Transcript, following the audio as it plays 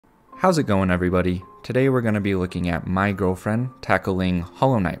How's it going, everybody? Today we're going to be looking at my girlfriend tackling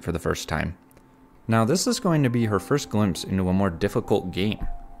Hollow Knight for the first time. Now this is going to be her first glimpse into a more difficult game.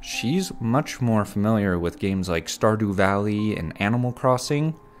 She's much more familiar with games like Stardew Valley and Animal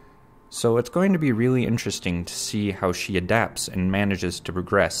Crossing, so it's going to be really interesting to see how she adapts and manages to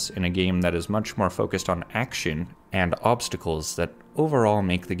progress in a game that is much more focused on action and obstacles that overall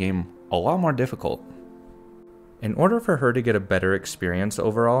make the game a lot more difficult. In order for her to get a better experience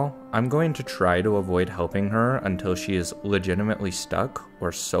overall, I'm going to try to avoid helping her until she is legitimately stuck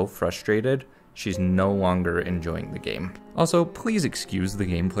or so frustrated she's no longer enjoying the game. Also, please excuse the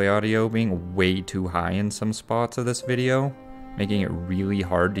gameplay audio being way too high in some spots of this video, making it really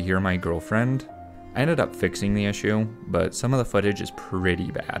hard to hear my girlfriend. I ended up fixing the issue, but some of the footage is pretty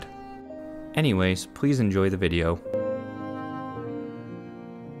bad. Anyways, please enjoy the video.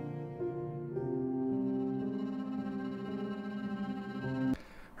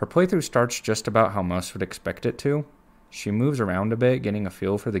 Her playthrough starts just about how most would expect it to. She moves around a bit, getting a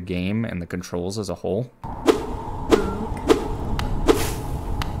feel for the game and the controls as a whole.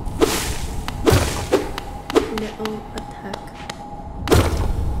 Little attack.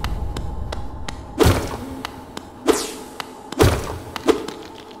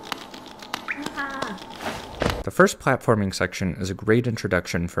 The first platforming section is a great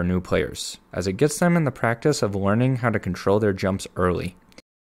introduction for new players, as it gets them in the practice of learning how to control their jumps early.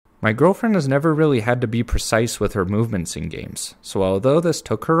 My girlfriend has never really had to be precise with her movements in games, so although this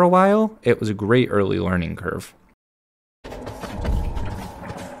took her a while, it was a great early learning curve.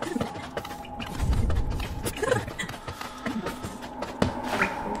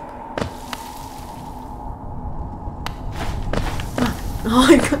 Oh,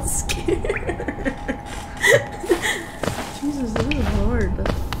 I got scared. Jesus, this is hard.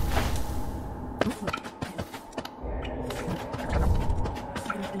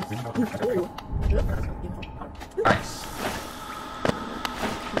 Nice.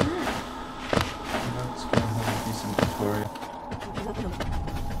 That's going to have a decent tutorial.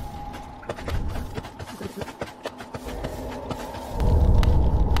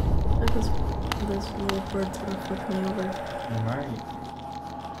 This little bird's gonna flip me over. Right.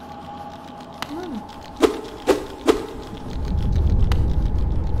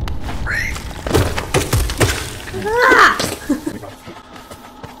 Ah!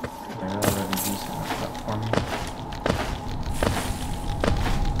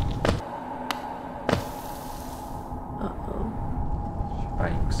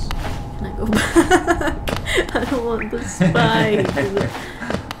 Spikes. Can I go back? I don't want the spike.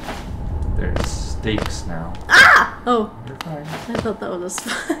 There's stakes now. Ah! Oh. You're fine. I thought that was a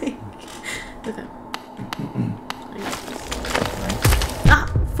spike. Okay. Ah!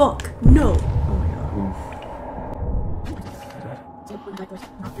 Fuck! No! Oh my god.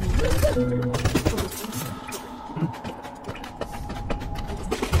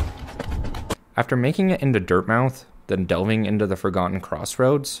 After making it into Dirtmouth, then delving into the Forgotten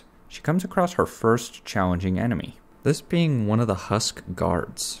Crossroads, she comes across her first challenging enemy, this being one of the Husk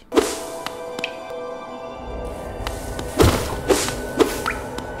guards.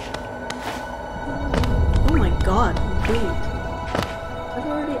 Oh my god, wait. I've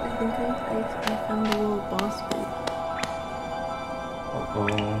already, I think I found the little boss bait.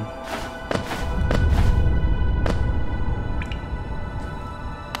 Uh-oh.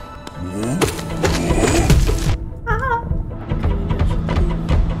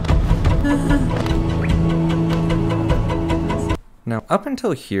 Now, up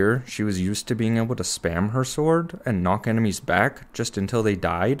until here, she was used to being able to spam her sword and knock enemies back just until they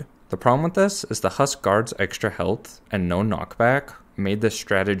died. The problem with this is the Husk Guard's extra health and no knockback made this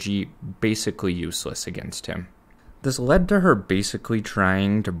strategy basically useless against him. This led to her basically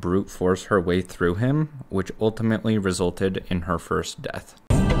trying to brute force her way through him, which ultimately resulted in her first death.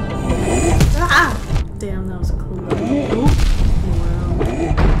 Ah! Damn, that was cool. Wow.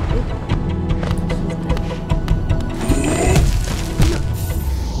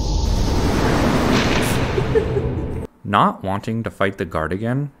 Not wanting to fight the guard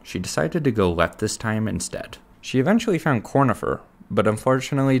again, she decided to go left this time instead. She eventually found Cornifer, but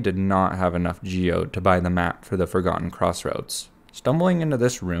unfortunately did not have enough geode to buy the map for the Forgotten Crossroads. Stumbling into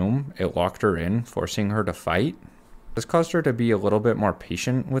this room, it locked her in, forcing her to fight. This caused her to be a little bit more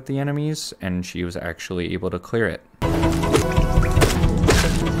patient with the enemies, and she was actually able to clear it.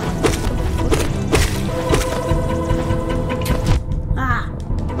 Ah!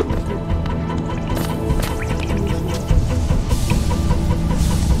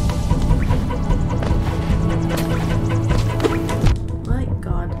 My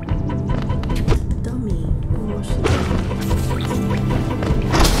god. Dummy. Oh, shit.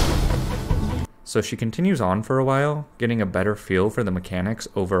 So she continues on for a while, getting a better feel for the mechanics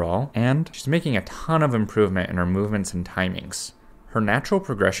overall, and she's making a ton of improvement in her movements and timings. Her natural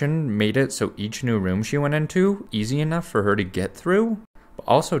progression made it so each new room she went into easy enough for her to get through, but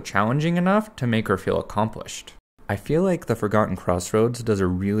also challenging enough to make her feel accomplished. I feel like the Forgotten Crossroads does a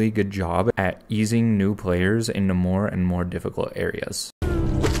really good job at easing new players into more and more difficult areas.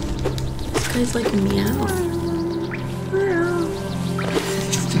 This guy's like meow.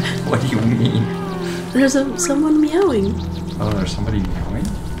 What do you mean? There's someone meowing. Oh, there's somebody meowing?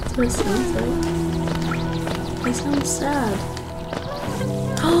 That's what it sounds like. They sound sad.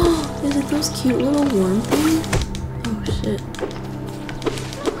 Oh, is it those cute little worm things? Oh shit.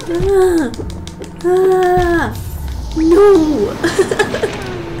 No!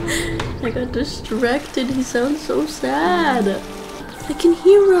 I got distracted. He sounds so sad. I can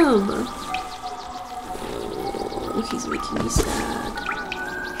hear him. Oh, he's making me sad.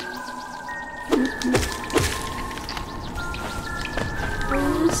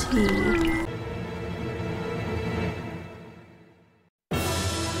 Where is he?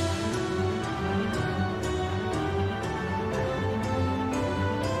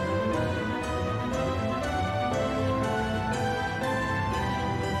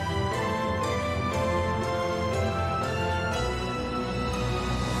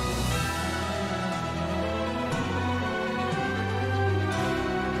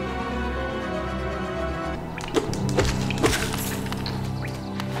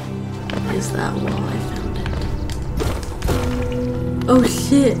 Is that wall? I found it. Oh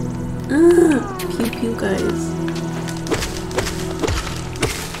shit! Pew pew, guys.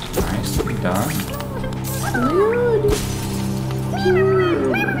 Nicely done. Oh my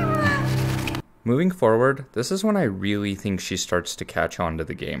god! Moving forward, this is when I really think she starts to catch on to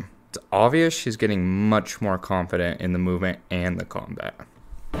the game. It's obvious she's getting much more confident in the movement and the combat.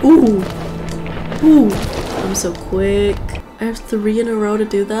 Ooh! Ooh! I'm so quick. I have 3 in a row to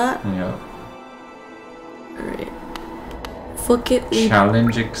do that? Yeah. Alright. Fuck it.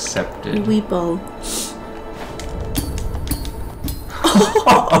 Challenge accepted. We ball.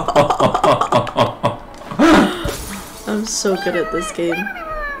 I'm so good at this game.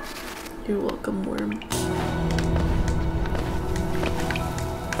 You're welcome, worm.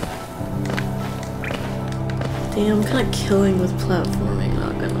 Damn, I'm kind of killing with platforming,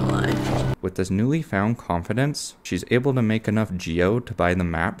 not gonna lie. With this newly found confidence, she's able to make enough geo to buy the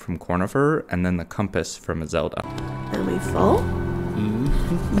map from Cornifer and then the compass from Zelda. And we fall?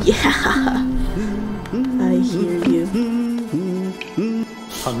 Yeah! I hear you.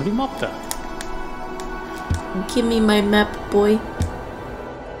 Give me my map, boy.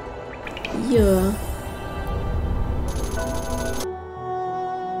 Yeah.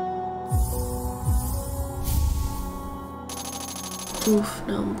 Oof,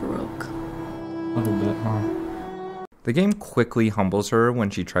 now I'm broke. A little bit, huh? The game quickly humbles her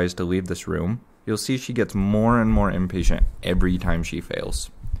when she tries to leave this room. You'll see she gets more and more impatient every time she fails.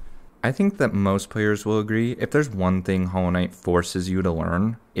 I think that most players will agree, if there's one thing Hollow Knight forces you to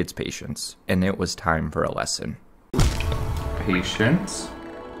learn, it's patience. And it was time for a lesson. Patience?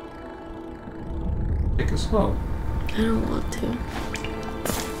 Take it slow. I don't want to.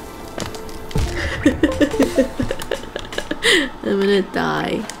 I'm gonna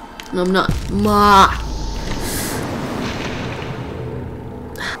die. No, I'm not. Ma!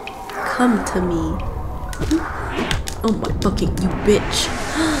 Come to me. Oh my fucking, you bitch.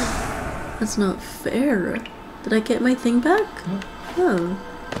 That's not fair. Did I get my thing back? Oh.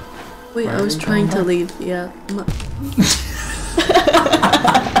 Wait, I was trying to leave. Yeah.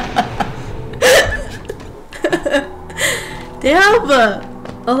 Damn!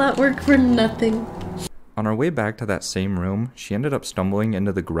 All that work for nothing. On our way back to that same room, she ended up stumbling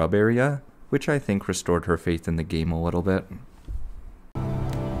into the grub area, which I think restored her faith in the game a little bit.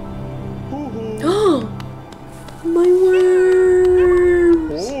 Oh! My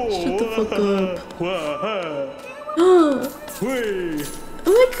worms! Shut the fuck up. Oh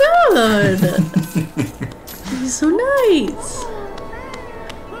my god! He's so nice!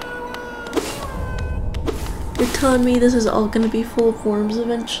 You're telling me this is all gonna be full of worms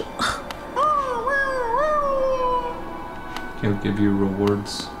eventually? He'll give you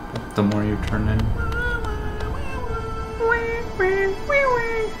rewards the more you turn in.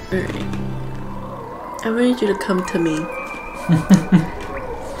 Alright. I need you to come to me.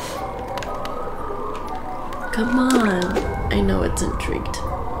 Come on. I know it's intrigued.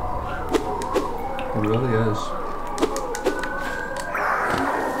 It really is.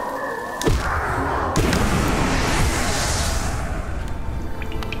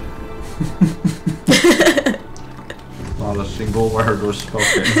 Not a single word was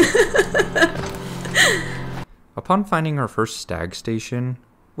spoken. Upon finding her first stag station,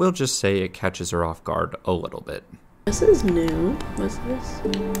 we'll just say it catches her off guard a little bit. This is new. What's this?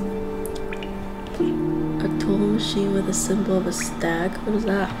 A tool machine with a symbol of a stag? What is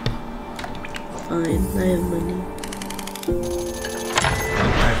that? Fine, I have money.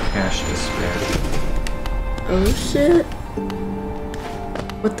 I have cash to spare. Oh shit.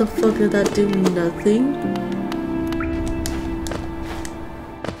 What the fuck did that do? Nothing?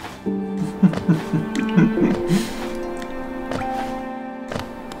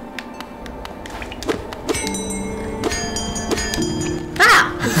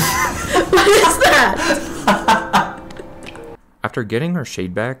 After getting her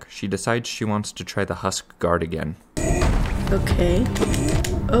shade back, she decides she wants to try the husk guard again. Okay.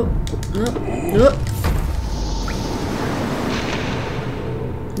 Oh, no, no.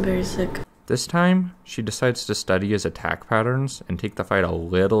 I'm very sick. This time, she decides to study his attack patterns and take the fight a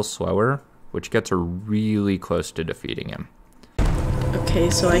little slower, which gets her really close to defeating him. Okay,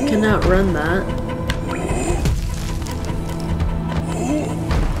 so I can outrun that.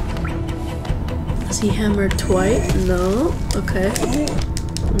 Does he hammer twice? No. Okay.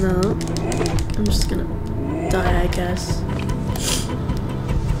 No. I'm just gonna die, I guess.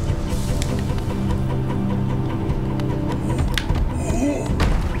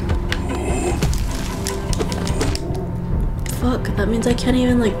 Fuck, that means I can't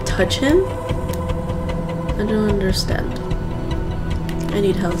even like touch him? I don't understand. I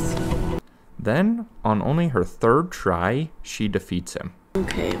need health. Then, on only her third try, she defeats him.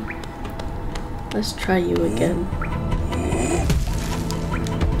 Okay. Let's try you again.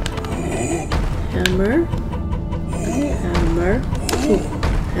 Hammer. Hammer. Ooh.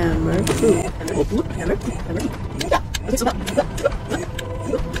 Hammer. Ooh. Hammer. Hammer.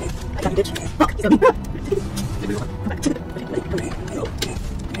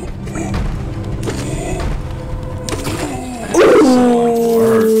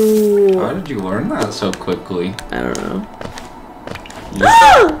 Ooh. How did you learn that so quickly? I don't know.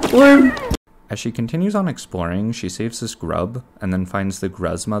 Worm! As she continues on exploring, she saves this grub and then finds the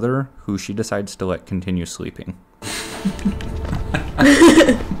gruzmother, who she decides to let continue sleeping.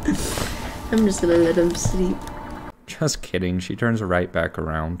 I'm just gonna let him sleep. Just kidding, she turns right back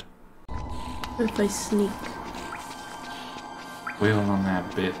around. What if I sneak? Wheel on that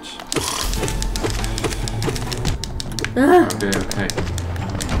bitch. Ah! Okay.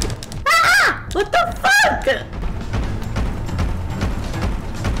 Ah! What the fuck?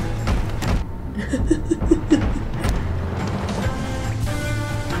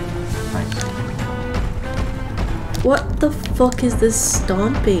 Nice. What the fuck is this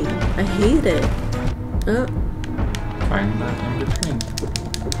stomping? I hate it. Find that in between.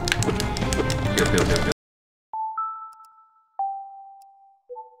 Go.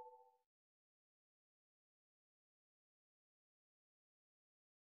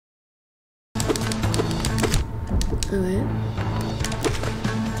 Alright.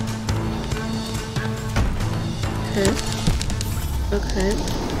 Okay.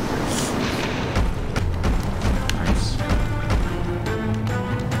 Nice.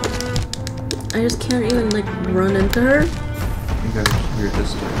 I just can't even like run into her. You gotta keep your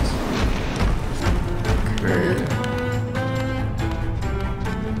distance. Very good.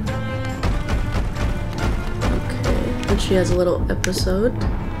 Okay. And she has a little episode.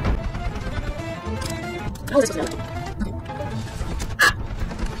 Oh, this was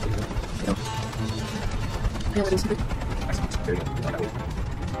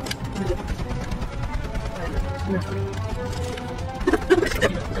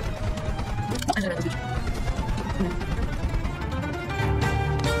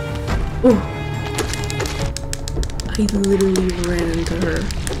Oh! I literally ran into her.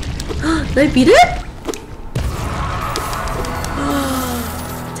 Did I beat it?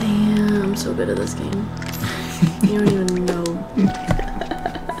 Damn, I'm so good at this game. You don't even know.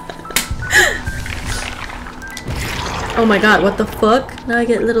 Oh my god, what the fuck? Now I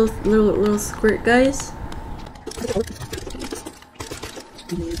get little squirt guys.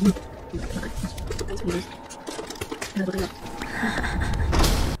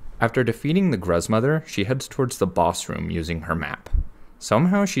 After defeating the gruzmother, she heads towards the boss room using her map.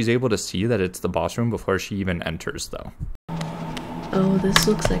 Somehow she's able to see that it's the boss room before she even enters, though. Oh, this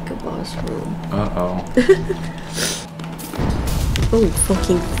looks like a boss room. Uh-oh. Oh,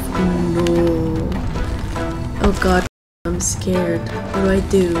 fucking no. Oh god, I'm scared. What do I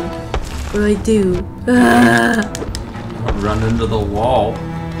do? What do I do? Ah! Run into the wall.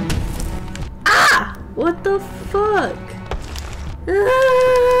 Ah! What the fuck?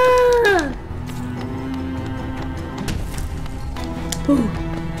 Ah! Oh,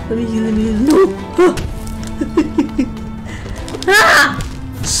 let me no. Ah!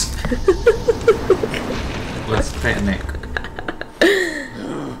 Less panic.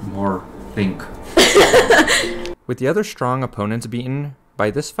 More think. With the other strong opponents beaten, by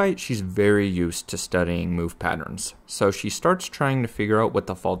this fight she's very used to studying move patterns, so she starts trying to figure out what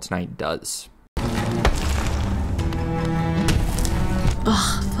the False Knight does.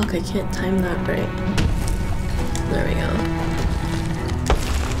 Oh, fuck, I can't time that right. There we go.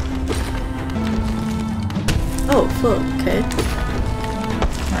 Oh, fuck, okay.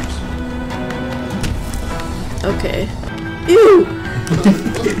 Nice. Okay. Ew!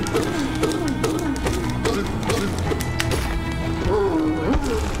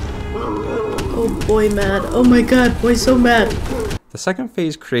 Oh boy, mad. Oh my god, boy, so mad. The second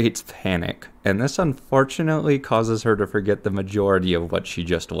phase creates panic, and this unfortunately causes her to forget the majority of what she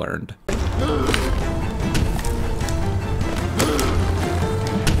just learned.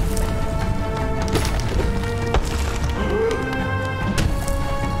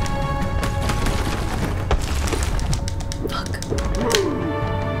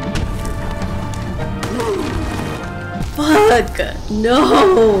 Fuck!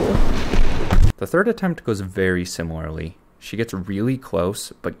 No! The third attempt goes very similarly. She gets really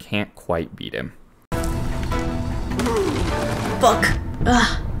close, but can't quite beat him. Fuck!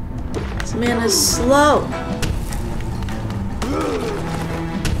 Ah! This man is slow!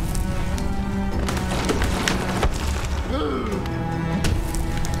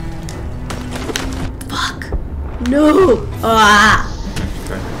 Fuck! No! Ah!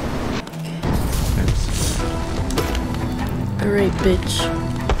 Alright, bitch.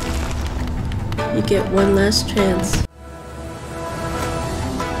 You get one last chance.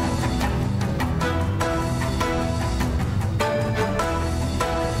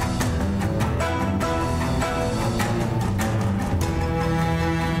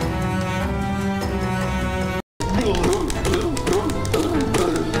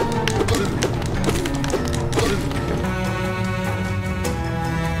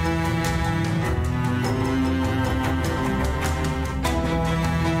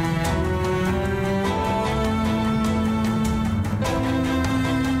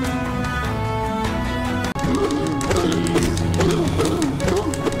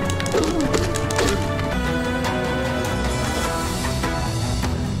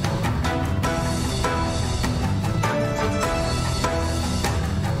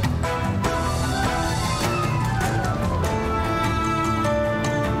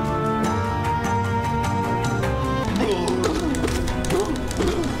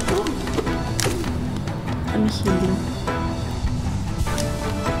 I'm healing.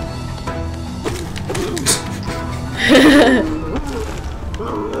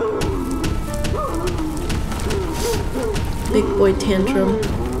 Big boy tantrum.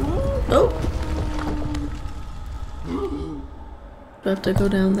 Oh! Do I have to go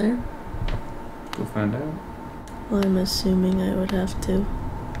down there? Go find out. Well, I'm assuming I would have to.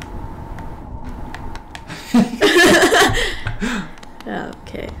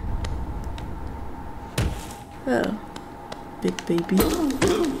 Okay. Oh. Big baby.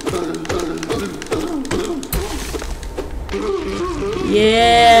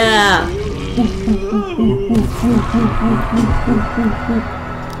 Yeah!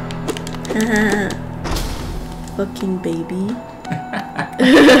 Fucking baby.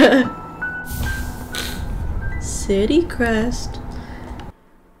 City crest.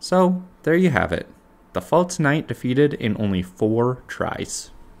 So, there you have it. The False Knight defeated in only 4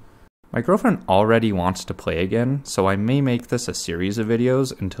 tries. My girlfriend already wants to play again, so I may make this a series of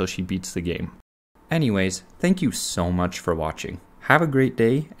videos until she beats the game. Anyways, thank you so much for watching. Have a great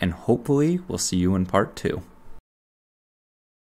day, and hopefully we'll see you in part 2.